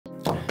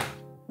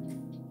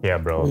Yeah,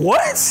 bro.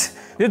 What?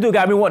 This dude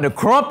got me wanting to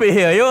crump it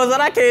here. You know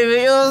what I'm saying? I can't even,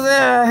 you know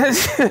what I'm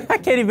saying? I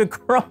can't even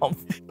crump.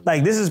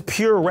 Like, this is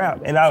pure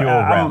rap, and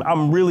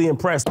I'm really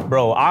impressed.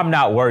 Bro, I'm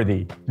not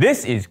worthy.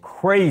 This is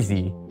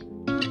crazy.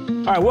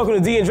 All right, welcome to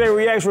D&J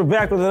Reacts. We're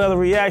back with another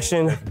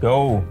reaction.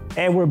 Go.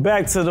 And we're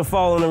back to the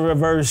Fallen in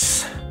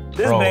Reverse.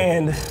 This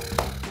band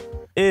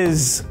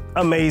is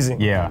amazing.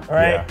 Yeah.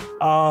 Right?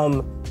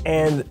 Yeah.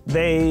 And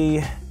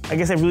I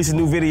guess they released a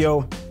new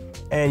video,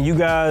 and you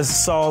guys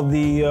saw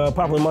the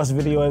Popular Monster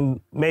video and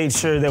made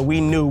sure that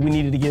we knew we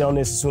needed to get on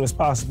this as soon as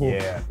possible.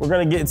 Yeah. We're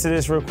gonna get into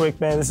this real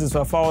quick, man. This is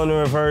Fallen in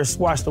Reverse.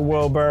 Watch the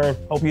world burn.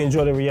 Hope you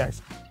enjoy the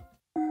reaction.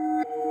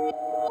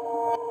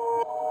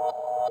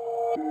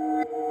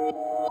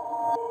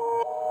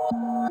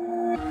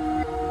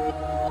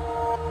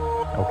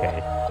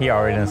 Okay, he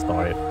already done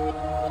started.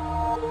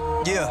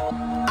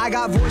 Yeah, I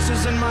got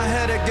voices in my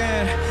head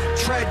again,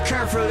 tread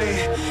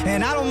carefully,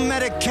 and I don't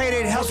medicate,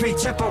 it helps me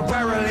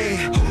temporarily.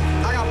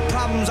 I got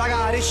problems, I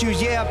got issues,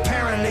 yeah,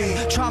 apparently.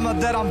 Trauma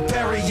that I'm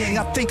burying,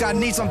 I think I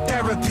need some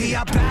therapy.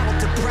 I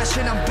battled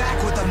depression, I'm back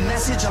with a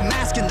message. I'm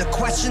asking the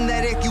question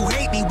that if you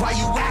hate me, why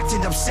you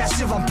acting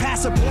obsessive? I'm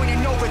past the point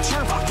of no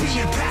return, fuck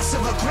being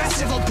passive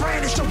aggressive. I'll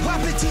brandish a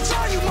weapon, teach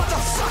all you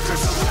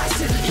motherfuckers a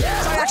lesson.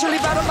 Yeah, I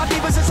actually battle my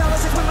demons and shallows,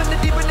 and swimming the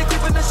deep and the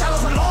creep in the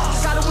shallows. I'm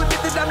lost, gotta admit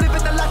that I'm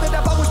living the life that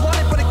I've always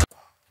wanted, but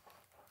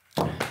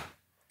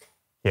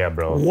Yeah,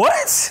 bro.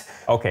 What?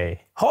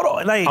 Okay. Hold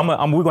on, like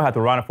we're gonna have to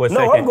run it for a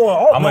second. No, I'm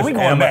going. We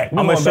going back.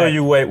 I'm gonna show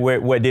you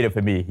what did it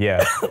for me.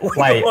 Yeah.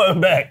 Like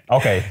going back.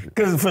 Okay.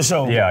 Cause for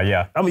sure. Yeah,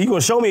 yeah. I mean, you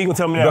gonna show me? You gonna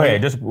tell me? Go ahead.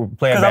 Just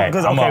play it back.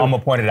 I'm gonna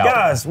point it out.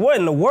 Guys, what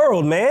in the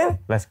world, man?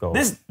 Let's go.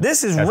 This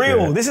is That's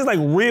real. good. This is like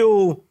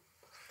real.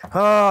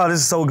 Oh, this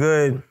is so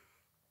good.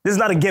 This is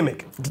not a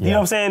gimmick. You know what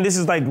I'm saying? This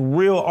is like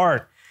real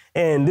art.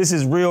 And this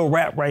is real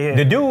rap right here.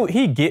 The dude,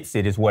 he gets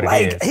it, is what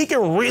it is. He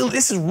can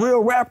this is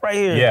real rap right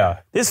here. Yeah.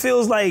 This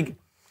feels like,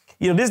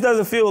 this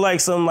doesn't feel like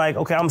some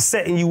okay, I'm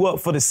setting you up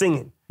for the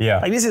singing. Yeah.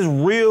 Like this is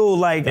real,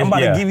 like I'm about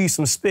to give you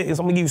some spit, I'm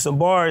gonna give you some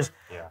bars.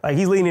 Yeah. Like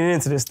he's leaning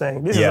into this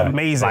thing. This is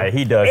amazing. Like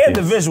he does. And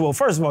the visual,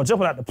 first of all,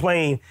 jumping out the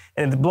plane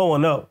and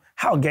blowing up.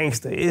 How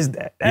gangster is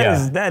that?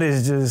 That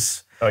is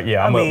just. When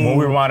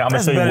we rewind, I'm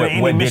gonna show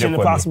you what did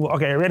it for me.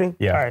 Okay, ready?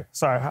 Yeah. All right,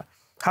 sorry.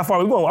 How far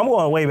are we going? I'm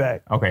going way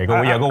back. Okay, go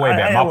way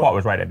back. My part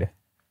was right at there.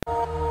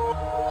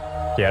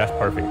 Yeah, that's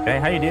perfect.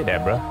 Dang, how you did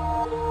that, bro?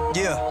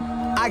 Yeah.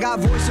 I got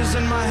voices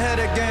in my head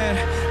again,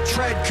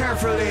 tread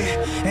carefully,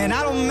 and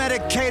I don't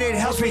medicate, it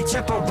helps me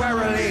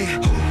temporarily.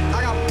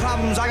 I got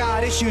problems, I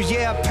got issues,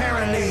 yeah,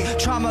 apparently.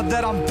 Trauma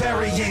that I'm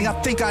burying, I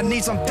think I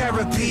need some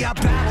therapy. I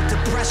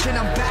battled depression,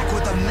 I'm back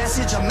with a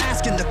message. I'm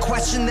asking the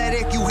question that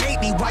if you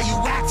hate me, why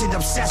you acting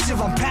obsessive?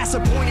 I'm past the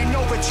point of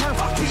no return,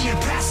 fuck being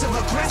passive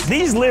aggressive.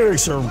 These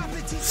lyrics are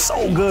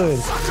so good.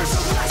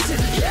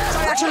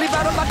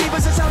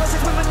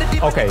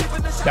 Okay,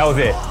 that was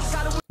it.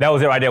 That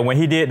was it right there. When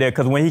he did that,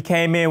 because when he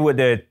came in with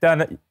the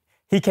thunder,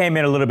 he came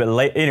in a little bit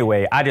late.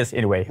 Anyway,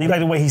 You like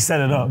the way he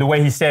set it up. The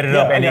way he set it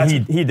up, and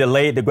then he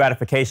delayed the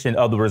gratification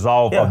of the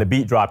resolve of the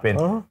beat dropping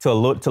to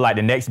like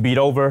the next beat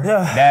over.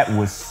 Yeah. That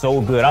was so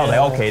good. I was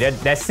like, okay,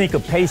 that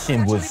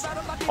syncopation was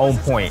on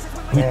point.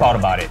 He thought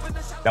about it.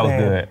 That was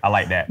good. I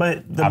like that.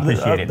 But I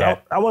appreciated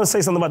that. I want to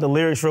say something about the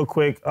lyrics real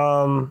quick,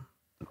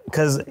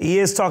 because he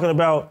is talking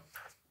about,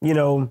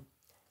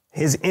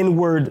 his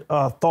inward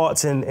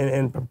thoughts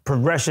and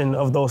progression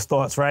of those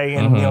thoughts, right?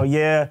 And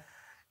I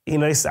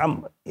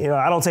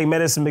don't take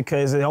medicine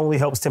because it only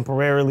helps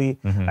temporarily.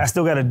 I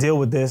still got to deal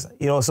with this,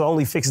 so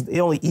it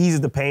only eases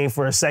the pain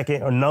for a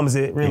second or numbs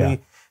it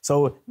really.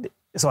 Yeah.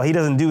 So he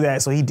doesn't do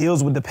that. So he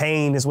deals with the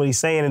pain, is what he's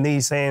saying, and then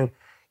he's saying,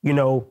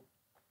 we're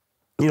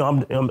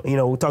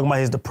talking about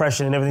his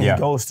depression and everything he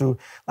goes through.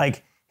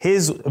 Like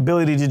his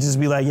ability to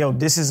just be like,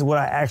 this is what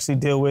I actually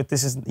deal with.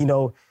 This is,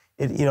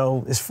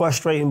 it's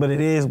frustrating, but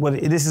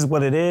this is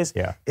what it is.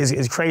 Yeah.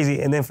 Is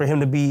crazy. And then for him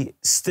to be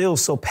still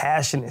so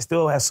passionate,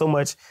 still has so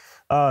much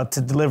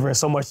to deliver and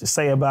so much to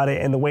say about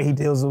it, and the way he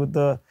deals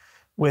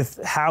with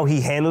how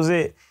he handles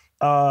it.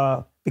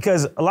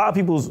 Because a lot of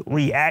people's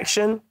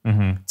reaction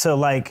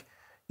to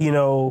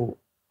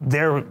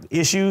their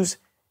issues,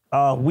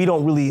 we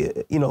don't really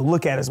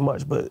look at as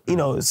much. But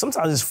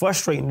sometimes it's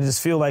frustrating to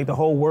just feel like the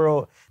whole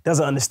world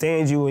doesn't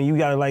understand you, and you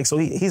gotta so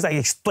he's like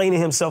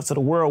explaining himself to the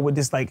world with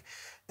this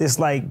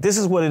this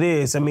is what it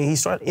is. I mean, he's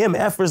starting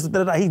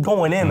MF he's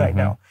going in right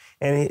now,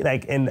 and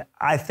and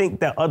I think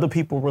that other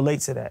people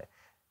relate to that.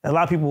 And a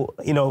lot of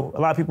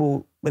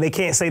people, when they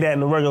can't say that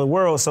in the regular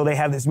world, so they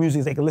have this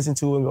music they can listen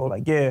to and go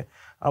like,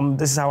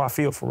 this is how I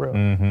feel for real.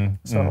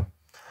 So,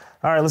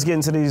 all right, let's get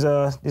into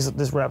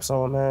this rap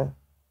song, man.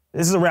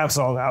 This is a rap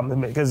song,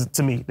 because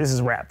to me, this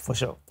is rap for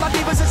sure. My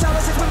demons and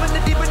shallows and swimming the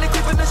deep and the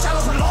creep in the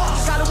shallows. I'm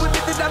lost. Gotta admit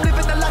that I'm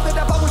living the life that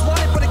I've always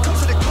wanted, but it comes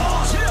to the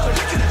cost. Yeah, they're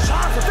licking the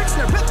charms, they're fixing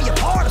to rip me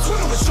apart. I'm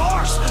swimming with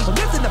sharks. I'm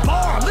lifting the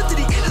bar, I'm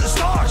lifting the end of the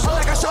stars. I'm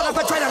like I shot up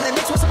a trainer, they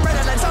mix with some red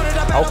and turn it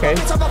up. Okay.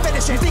 So I'm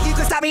finishing. Think you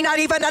can stop me? Not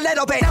even a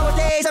little bit.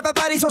 Nowadays,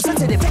 everybody's so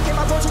sensitive. Picking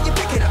my voice and you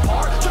pick it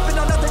apart. Tripping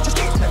on nothing, just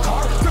get in the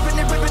car. Gripping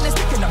and ripping and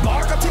sticking the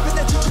mark. I'm tipping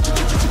the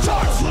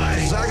charts.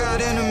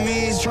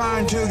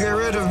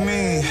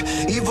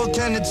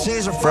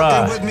 fantasies are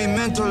fucking with me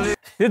mentally.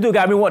 This dude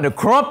got me wanting to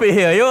crump in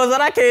here. You know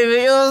what I'm saying? I can't even,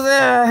 you know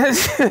what I'm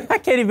saying? I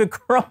can't even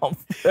crump.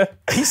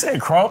 He said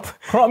crump?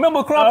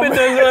 Remember crump in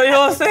there, you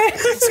know what I'm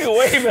saying?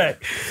 Way back.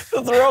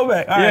 The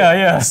throwback. All right.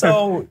 Yeah.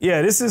 So,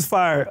 yeah, this is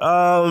fire.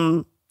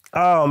 Oh,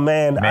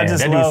 man. I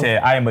just that love... dude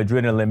said, I am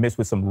adrenaline mixed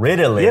with some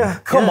Ritalin. Yeah.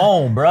 Come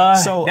on, bruh.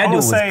 So that dude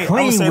was clean with it. I'm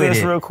gonna say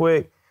this real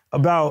quick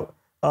about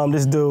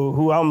this dude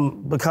who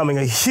I'm becoming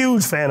a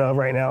huge fan of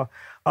right now.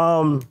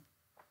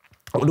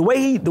 The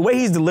way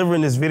he's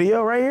delivering this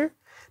video right here,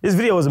 this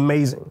video is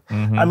amazing.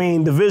 I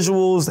mean, the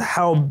visuals,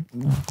 how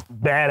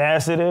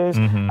badass it is.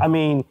 I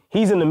mean,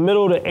 he's in the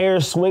middle of the air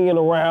swinging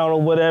around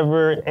or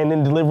whatever and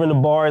then delivering the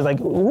bars. Like,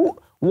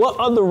 what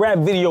other rap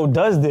video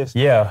does this?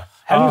 Yeah.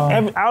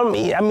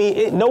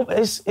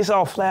 It's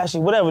all flashy,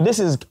 whatever. This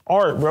is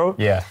art, bro.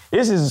 Yeah.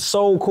 This is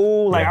so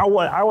cool. Like, I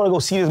want to go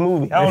see this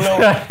movie. I don't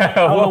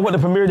know what the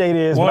premiere date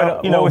is.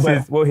 What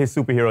would his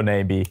superhero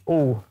name be?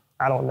 Ooh,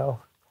 I don't know.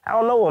 I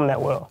don't know him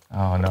that well.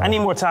 Oh, no. I need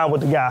more time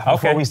with the guy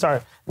before we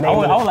start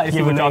naming. I would like to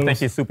see what y'all think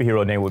his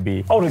superhero name would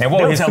be. Oh, and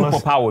what his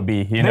superpower would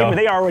be, you know?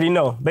 They already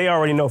know. They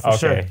already know for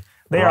sure.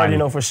 They already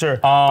know for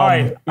sure. All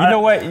right. You know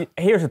what?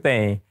 Here's the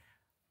thing.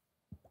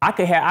 I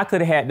could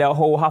have had that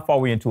whole, how far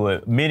we into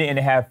it? Minute and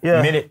a half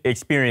minute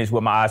experience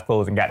with my eyes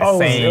closed and got the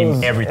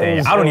same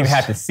everything. I don't even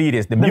have to see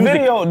this. The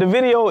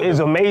video is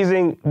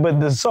amazing, but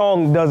the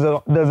song does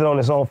it on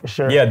its own for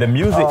sure. Yeah, the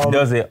music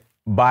does it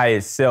by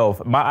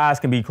itself. My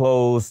eyes can be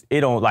closed. It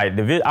don't like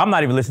I'm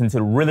not even listening to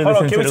the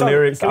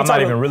lyrics. I'm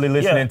not even really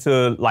listening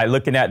to like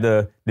looking at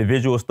the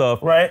visual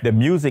stuff. Right. The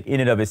music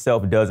in and of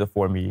itself does it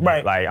for me.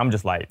 Right. Like I'm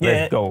just like,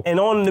 let's go. And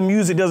on the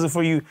music does it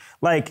for you.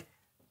 Like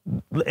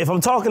if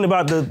I'm talking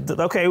about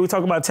we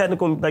talk about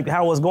technical, like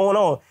how it's going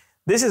on.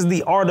 This is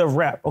the art of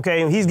rap.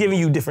 Okay, and he's giving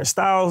you different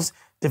styles,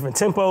 different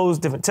tempos,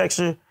 different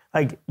texture.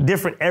 Like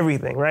different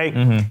everything,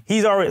 right?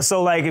 He's already,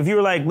 so like if you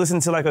were like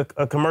listening to like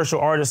a commercial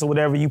artist or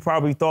whatever, you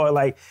probably thought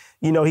like,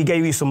 you know, he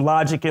gave you some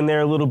Logic in there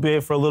a little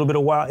bit for a little bit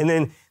of while. And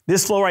then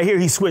this flow right here,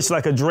 he switched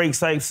like a Drake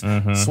type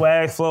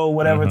swag flow,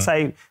 whatever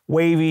type,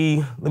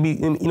 wavy, let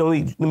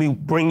me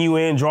bring you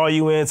in, draw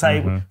you in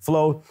type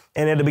flow.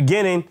 And at the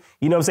beginning,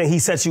 you know what I'm saying, he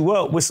set you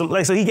up with some,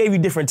 like, so he gave you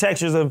different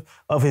textures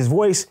of his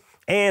voice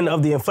and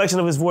of the inflection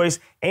of his voice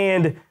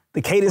and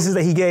the cadences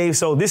that he gave.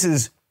 So this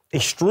is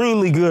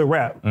extremely good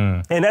rap.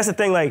 And that's the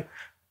thing, like,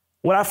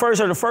 when I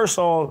first heard the first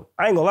song,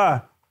 I ain't gonna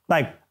lie,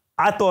 like,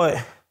 I thought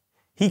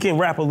he can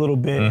rap a little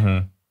bit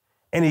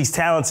and he's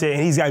talented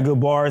and he's got good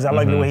bars. I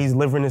like the way he's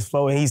delivering his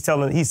flow and he's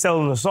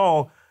selling the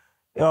song.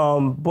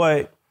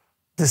 But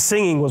the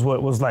singing was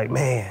what was like,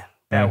 man,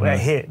 that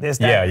hit.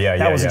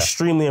 That was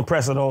extremely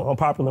impressive on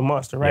Popular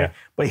Monster, right? Yeah.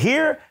 But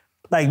here,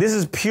 like, this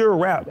is pure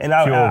rap, and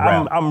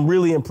I'm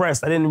really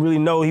impressed. I didn't really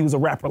know he was a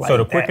rapper like that.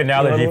 So the quick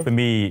analogy for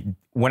me,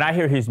 when I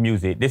hear his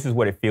music, this is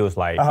what it feels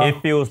like.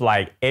 It feels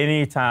like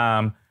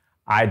anytime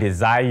I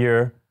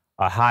desire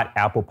a hot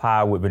apple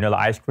pie with vanilla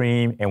ice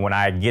cream, and when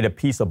I get a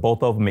piece of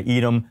both of them and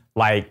eat them,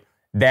 like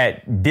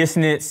that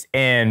dissonance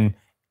and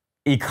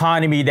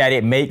economy that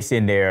it makes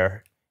in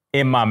there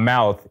in my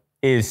mouth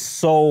is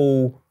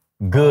so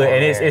good,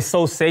 and it's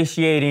so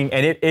satiating,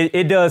 and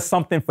it does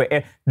something for.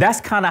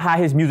 That's kind of how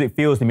his music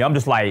feels to me. I'm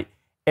just like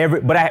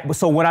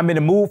so when I'm in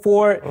the mood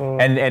for it,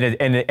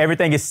 and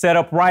everything is set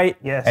up right,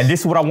 and this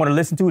is what I want to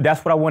listen to,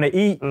 that's what I want to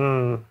eat.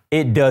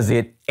 It does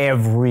it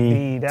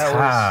every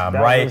time,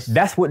 right?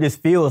 That's what this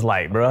feels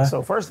like, bro.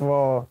 So first of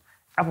all,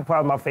 apple pie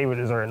is my favorite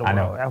dessert in the world.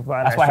 I know. Apple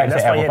pie. That's why I had to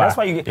say apple pie. That's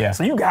why you get. Yeah.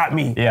 So you got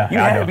me.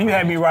 Yeah. You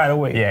had me right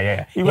away.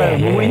 Yeah. But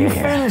when you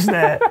finished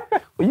that,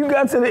 when you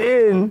got to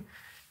the end.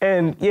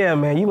 And yeah,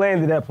 man, you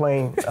landed that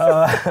plane.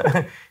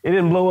 It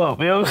didn't blow up.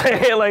 You know what I'm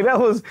saying? Like that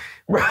was,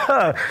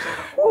 bruh.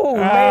 Oh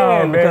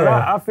man, because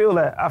I feel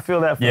that. I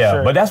feel that for sure.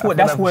 Yeah, but that's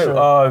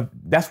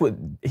what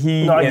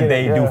he and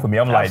they do for me.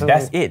 I'm like,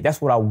 that's it. That's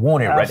what I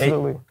wanted,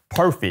 right?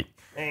 Perfect.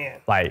 Man.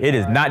 Like it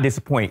is not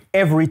disappointing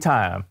every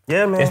time.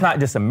 Yeah, man. It's not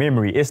just a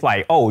memory. It's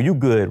like, oh, you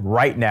good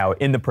right now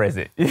in the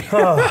present.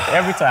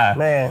 Every time.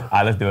 Man. All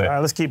right, let's do it. All right,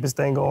 let's keep this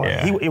thing going.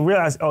 Yeah. He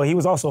realized, he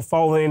was also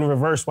falling in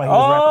reverse while he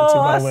was rapping too,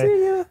 by the way. See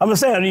you. I'm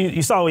just saying,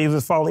 you saw he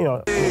was falling, I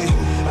got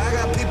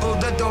people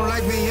that don't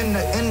like me in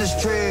the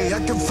industry. I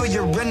can feel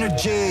your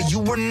energy. You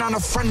were not a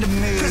friend of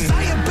me. Cause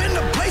I have been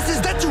to places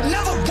that you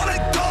never wanna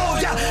go.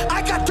 Yeah,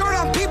 I got dirt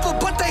on people,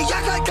 but they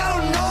act like I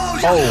don't know.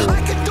 Yeah,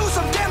 I can do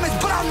some damage,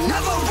 but I'll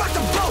never rock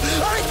the boat.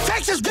 All it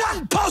takes is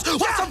one post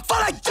with some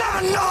fun like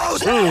dominoes.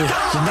 You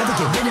never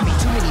get rid of me.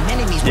 Too many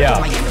enemies. Yeah.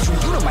 My imagery,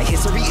 you know my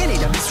history. In it,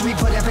 a mystery.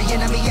 Put every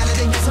enemy out of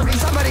their misery.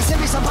 Somebody send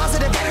me some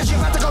positive energy.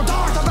 I'm about to go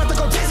dark. I'm about to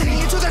go dizzy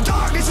into the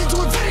darkness,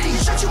 into infinity.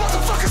 Shut you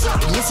motherfuckers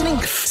up.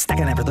 Listening?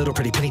 Stacking every little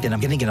pretty penny that I'm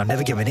getting, and I'm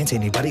never giving in to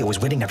anybody. Always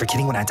winning, never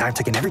kidding. When I die, I'm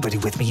taking everybody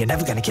with me. You're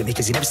never gonna get me,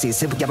 cause you never see a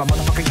simple. Yeah, my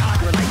motherfucking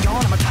God. You're a light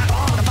yawn. I'm a top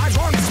on. If I'm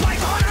wrong, it's my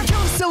fault. I'm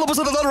killing syllables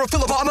of the letter of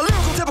Philip. I'm a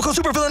lyrical, typical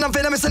super villain. I'm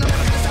venomous, and I'm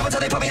never gonna stop until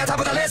they put me on top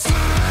of the list. I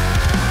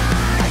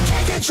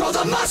can't control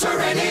the monster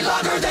any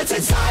longer that's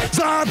inside.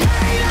 The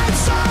pain and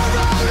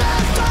sorrow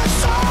left us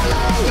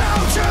solo. No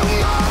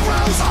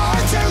tomorrow's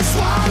hard to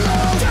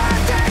swallow.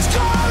 Death is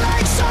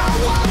calling,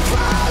 someone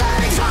follow.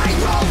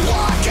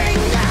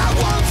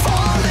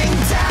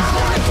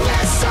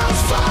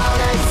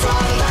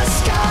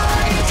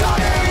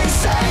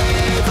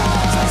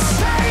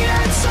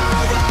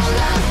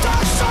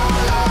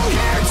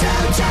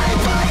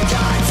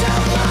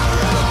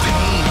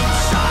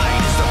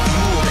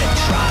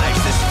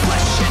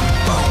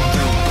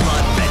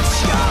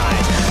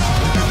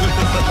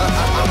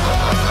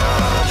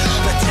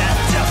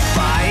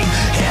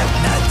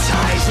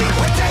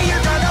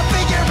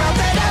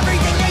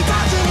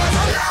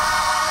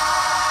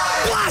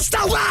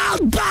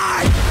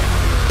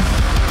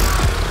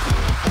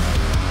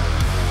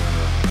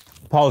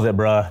 Pause it,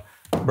 bruh.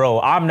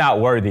 Bro, I'm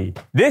not worthy.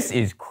 This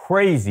is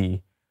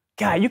crazy.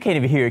 God, you can't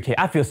even hear it, Kenny.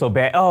 I feel so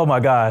bad. Oh my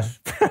gosh.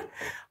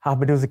 How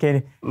producer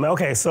Kenny?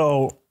 Okay,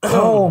 so.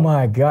 Oh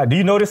my God. Do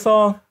you know this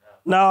song?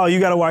 No, you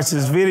gotta watch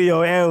this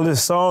video and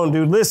this song,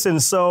 dude. Listen,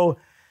 so.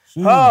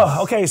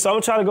 Okay, so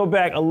I'm trying to go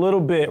back a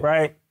little bit,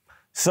 right?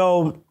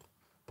 So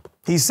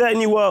he's setting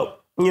you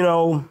up, you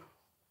know,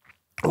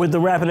 with the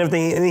rap and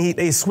everything, and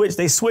they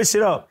switch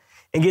it up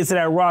and get to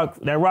that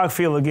rock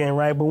feel again,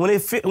 right? But when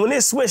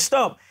it switched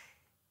up,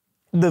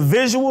 the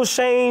visuals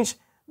changed,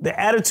 the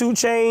attitude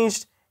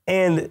changed,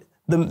 and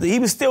he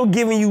was still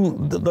giving you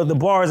the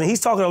bars, and he's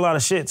talking a lot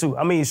of shit too.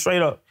 I mean,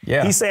 straight up.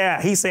 Yeah.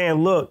 He's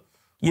saying, look,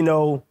 you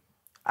know,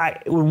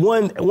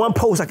 with one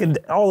post,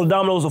 all the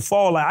dominoes will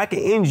fall. Like I can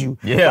end you.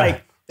 Yeah.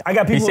 Like I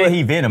got people. He said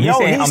he Venom. He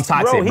said I'm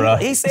toxic, bro.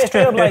 He said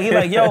straight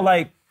up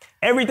like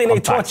everything they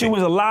taught you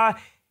was a lie.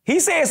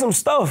 He's saying some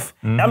stuff.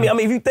 I mean,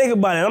 if you think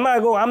about it,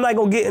 I'm not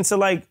gonna get into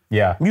like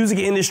music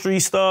industry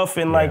stuff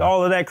and like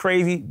all of that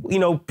crazy. You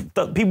know,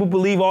 people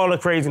believe all the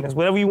craziness,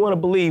 whatever you want to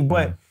believe.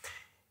 But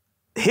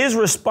his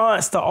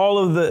response to all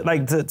of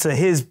the to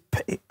his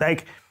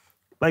like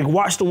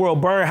Watch the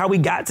World Burn, how we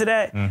got to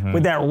that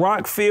with that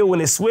rock feel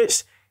when it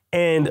switched,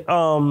 and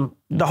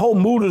the whole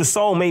mood of the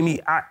song made me.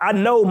 I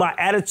know my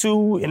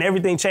attitude and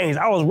everything changed.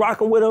 I was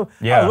rocking with him.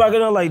 Yeah. I was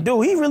rocking him like,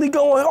 dude, he really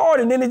going hard,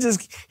 and then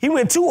he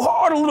went too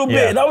hard a little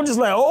bit, and I was just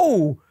like,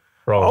 oh,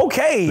 bro,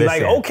 okay, listen,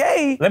 like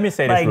okay. Let me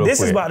say this real quick.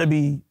 This is about to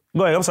be.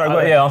 Go ahead. I'm sorry. Go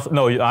ahead. Yeah,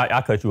 no,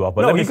 I cut you off.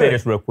 But let me say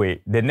this real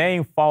quick. The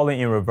name Falling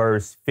in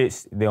Reverse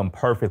fits them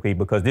perfectly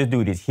because this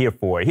dude is here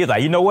for it. He's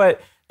like, you know what?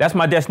 That's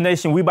my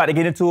destination. We about to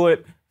get into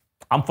it.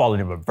 I'm falling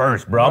in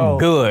reverse, bro. I'm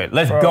good.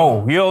 Let's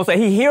go. You know what I'm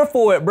saying? He here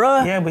for it,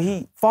 bro. Yeah, but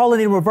he falling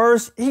in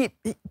reverse. He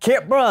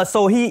can't, bro.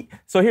 So here's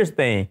the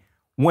thing.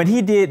 When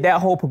he did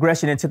that whole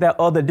progression into that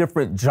other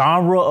different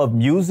genre of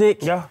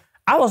music,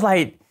 I was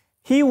like,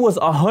 he was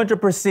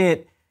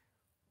 100%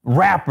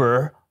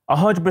 rapper,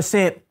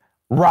 100%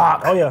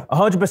 rock,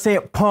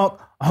 100% punk,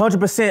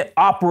 100%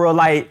 opera,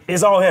 like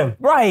it's all him.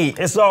 Right.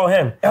 It's all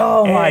him.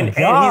 Oh my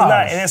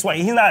God. And that's why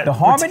he's not the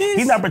harmonies?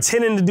 He's not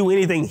pretending to do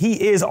anything.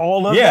 He is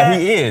all of that. Yeah,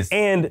 he is.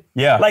 And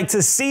like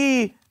to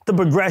see the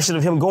progression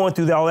of him going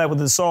through all that with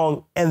the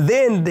song, and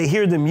then to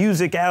hear the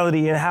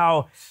musicality and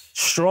how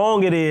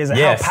strong it is and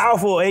how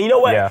powerful, and you know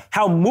what?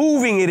 How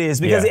moving it is,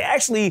 because it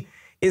actually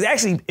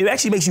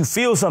makes you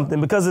feel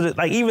something because of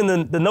like even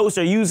the notes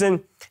they're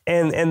using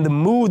and the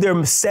mood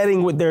they're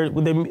setting with their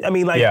I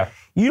mean, like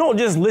you don't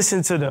just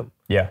listen to them.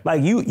 Yeah.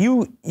 Like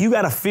you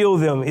gotta feel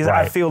them.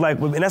 I feel like,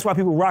 and that's why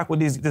people rock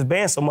with this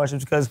band so much,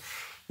 is because,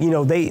 you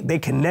know, they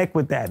connect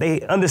with that.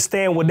 They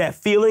understand what that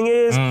feeling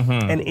is,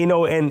 and you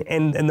know,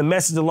 and the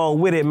message along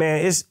with it,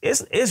 man.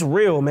 It's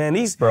real, man.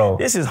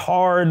 This is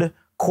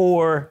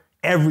hardcore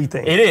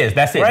everything. It is.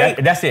 That's it.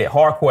 Right? That's it.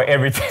 Hardcore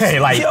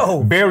everything. Like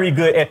very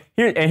good.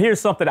 And here's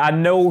something I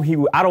know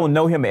I don't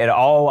know him at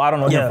all. I don't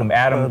know him from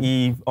Adam,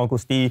 Eve, Uncle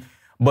Steve.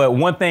 But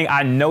one thing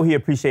I know he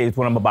appreciates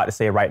what I'm about to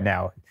say right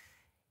now.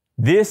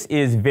 This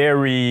is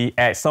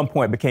at some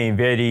point became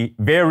very,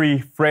 very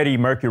Freddie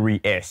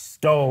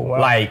Mercury-esque. Oh, wow.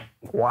 Like,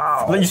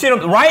 wow. You see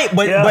them, right?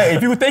 But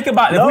if you think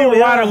about it, if we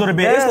rewind a little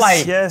bit, it's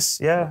like,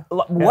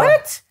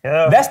 what?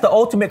 Yeah. That's the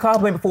ultimate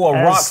compliment for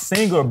a rock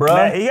singer, bro.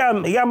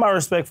 Man, he got my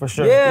respect for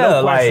sure. Yeah,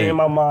 no question in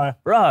my mind.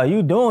 Bro,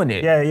 you doing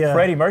it. Yeah.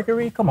 Freddie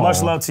Mercury, come on.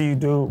 Much love to you,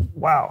 dude.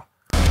 Wow.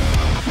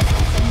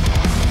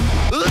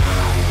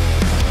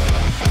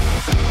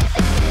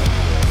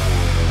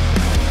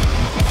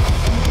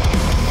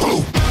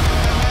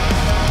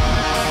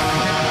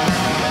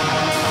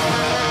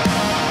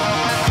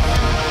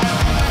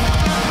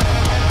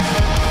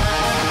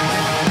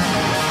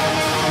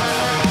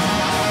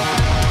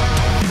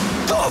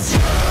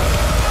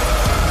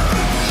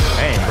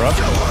 Dang, bro.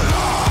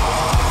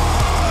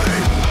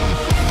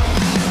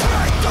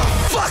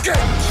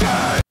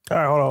 All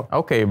right, hold on.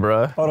 Okay,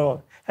 bro. Hold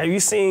on. Have you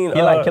seen?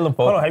 You like killing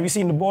folks? Hold on. Have you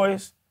seen The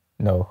Boys?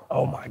 No.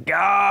 Oh my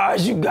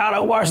gosh, you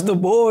gotta watch The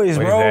Boys,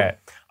 bro. What is that?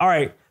 All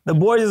right, The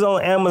Boys is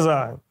on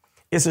Amazon.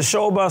 It's a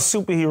show about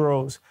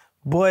superheroes,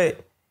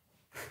 but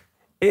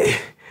you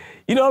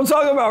know what I'm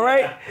talking about,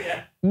 right?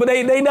 Yeah. But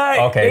they not.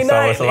 Okay, they so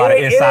not, it's a lot of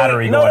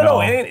insidery going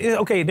on.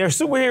 Okay, they're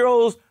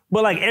superheroes,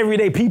 but like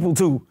everyday people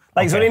too.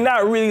 Like, so they're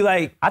not really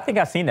like. I think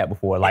I've seen that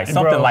before, like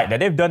something like that.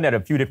 They've done that a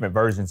few different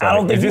versions of I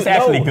don't think Is this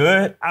actually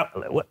good?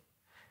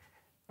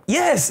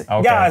 Yes,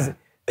 guys.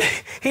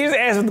 He just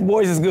asked if The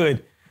Boys is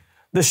good.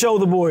 The show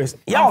The Boys.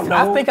 Y'all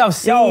know. I think I've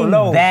seen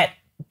that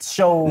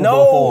show before.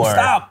 No,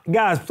 stop.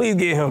 Guys, please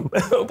get him.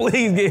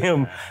 Please get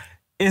him.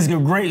 It's a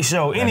great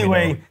show.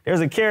 Anyway,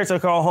 there's a character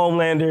called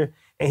Homelander,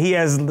 and he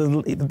has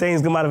the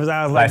things come out of his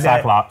eyes like that.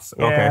 Cyclops.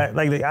 Yeah,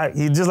 like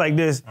he's just like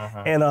this.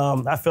 And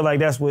I feel like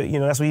that's what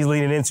he's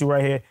leaning into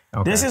right here.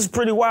 Okay. This is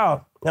pretty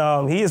wild.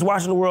 He is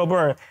watching the world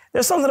burn.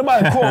 There's something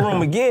about the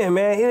courtroom again,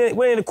 man.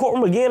 We're in the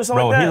courtroom again or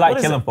something like that. Bro, he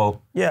like killing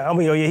folk. Yeah, I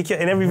mean,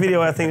 in every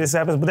video I think this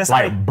happens, but that's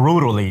like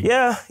brutally.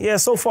 Yeah,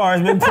 so far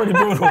it's been pretty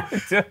brutal.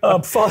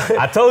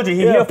 I told you,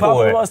 he here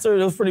for it. Mustard,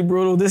 it was pretty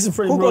brutal. This is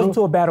pretty Who brutal. goes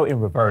into a battle in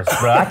reverse,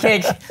 bro?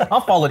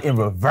 I'm following in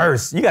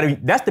reverse. You gotta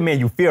that's the man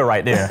you feel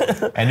right there.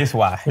 And this is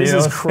why. This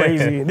is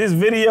crazy. This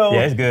video,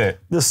 yeah, it's good.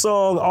 The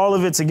song, all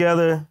of it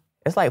together.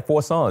 It's like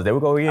 4 songs. There we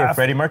go again.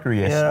 Freddie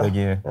Mercury-ish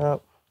again. Yeah.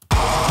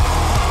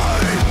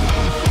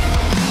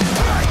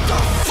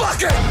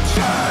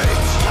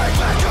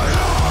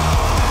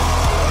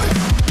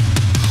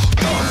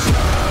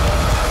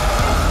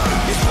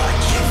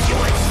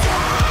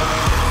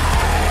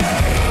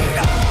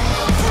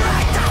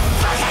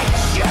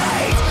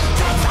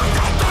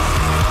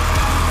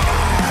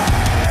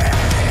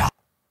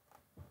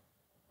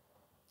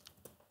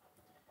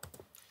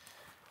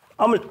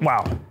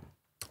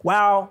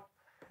 Wow.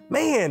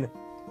 Man.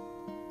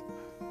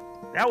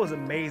 That was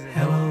amazing.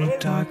 Hello,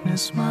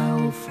 darkness, my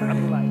old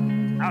friend.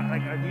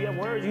 Do you have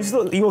words?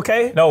 You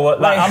okay? No,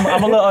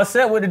 I'm a little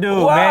upset with the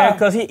dude, man,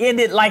 because he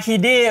ended like he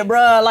did,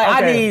 bro. Like,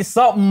 I need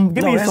something.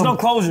 There's no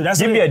closure.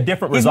 Give me a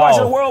different He's resolve.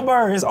 watching the world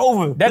burn. It's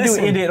over. That dude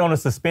ended on a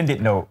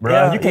suspended note, bro.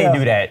 Yeah, you can't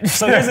do that.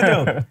 So here's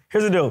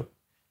the deal.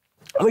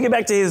 Let me get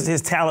back to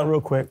his talent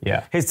real quick.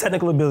 Yeah. His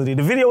technical ability.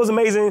 The video was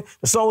amazing.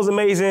 The song was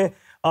amazing.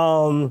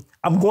 I'm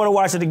going to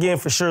watch it again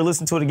for sure.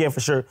 Listen to it again for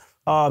sure.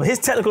 His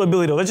technical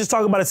ability, though. Let's just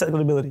talk about his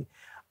technical ability.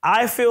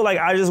 I feel like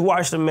I just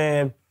watched a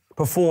man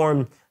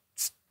perform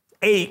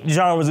 8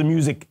 genres of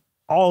music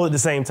all at the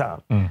same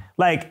time,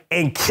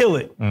 and kill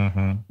it.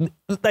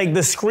 Like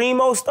the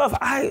screamo stuff,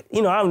 I've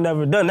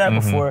never done that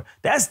before.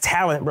 That's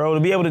talent, bro. To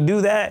be able to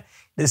do that.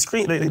 The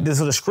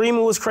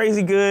screaming was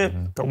crazy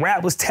good. The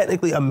rap was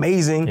technically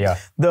amazing. Yeah.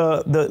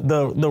 The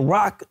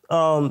rock,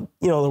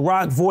 the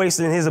rock voice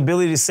and his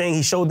ability to sing,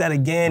 he showed that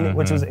again,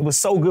 it was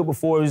so good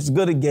before. It was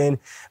good again.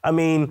 I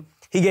mean,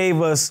 he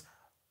gave us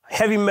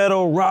heavy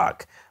metal,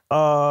 rock,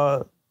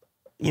 rap,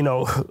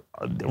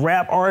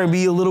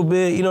 R&B a little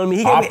bit. You know what I mean?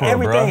 He gave me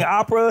everything. Bro.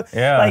 Opera.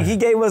 Yeah. Like he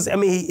gave us. I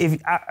mean,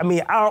 I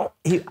don't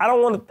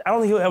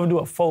think he'll ever do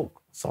a folk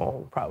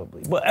song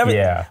probably, but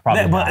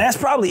but that's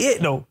probably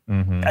it though.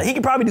 He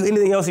could probably do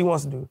anything else he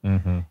wants to do.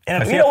 And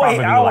you know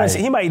what?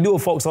 He might do a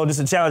folk song just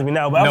to challenge me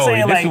now. But I'm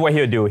saying this is what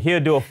he'll do. He'll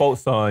do a folk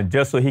song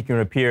just so he can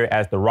appear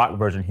as the rock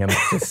version of him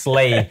to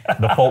slay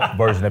the folk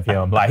version of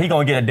him. Like he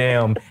gonna get a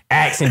damn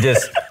axe and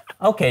just.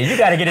 Okay, you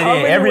gotta get it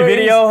in every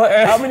video.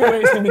 How many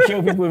ways can we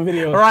kill people in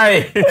videos?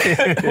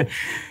 Right.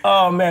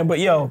 Oh man, but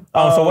yo.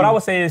 So what I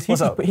would say is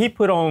he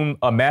put on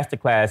a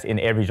masterclass in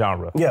every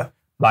genre. Yeah.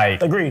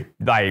 Like, agreed.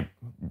 Like,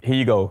 here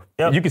you go.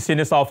 Yep. You can send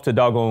this off to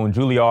doggone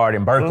Juilliard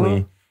and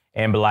Berkeley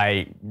and be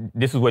like,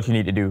 this is what you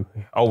need to do.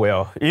 Oh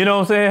well. You know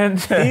what I'm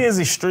saying? He is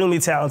extremely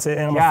talented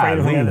and I'm afraid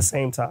of him at the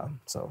same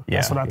time. So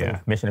that's what I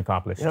think. Mission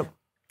accomplished. Yep.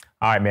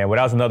 All right, man. Well,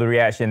 that was another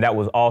reaction. That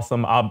was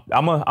awesome. Are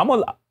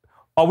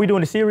we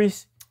doing a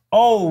series?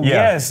 Oh,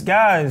 yes,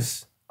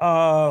 guys.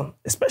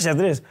 Especially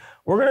after this.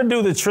 We're going to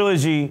do the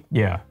trilogy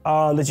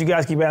that you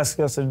guys keep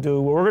asking us to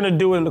do. We're going to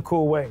do it in a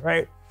cool way,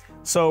 right?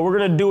 So we're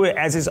going to do it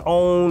as its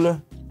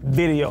own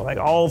video, like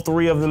all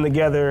 3 of them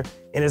together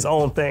in its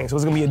own thing. So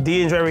it's going to be a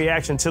D and Dre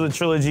reaction to the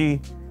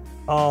trilogy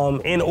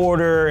in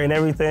order and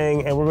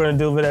everything, and we're going to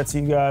deliver that to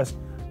you guys.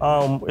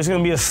 It's going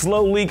to be a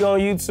slow leak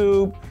on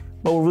YouTube,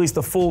 but we'll release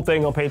the full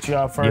thing on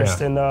Patreon first.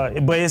 Yeah.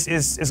 But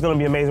it's going to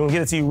be amazing. We'll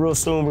get it to you real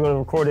soon. We're going to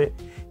record it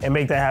and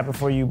make that happen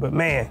for you. But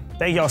man,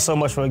 thank y'all so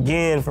much for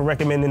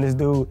recommending this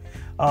dude.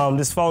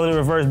 This Falling in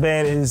Reverse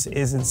band is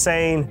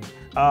insane.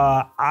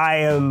 I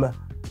am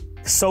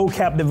so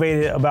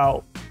captivated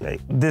about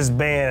this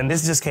band.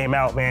 This just came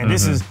out, man.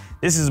 This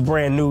is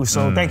brand new.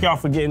 So thank y'all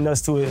for getting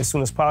us to it as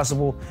soon as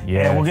possible.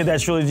 Yeah. And we'll get that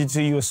trilogy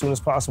to you as soon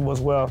as possible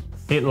as well.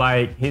 Hit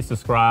like, hit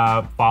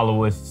subscribe,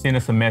 follow us, send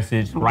us a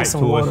message, write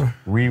to us,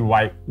 we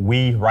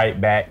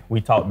write back, we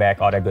talk back,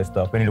 all that good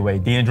stuff. But anyway,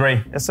 D and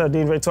Dre. That's D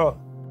and Dre Talk.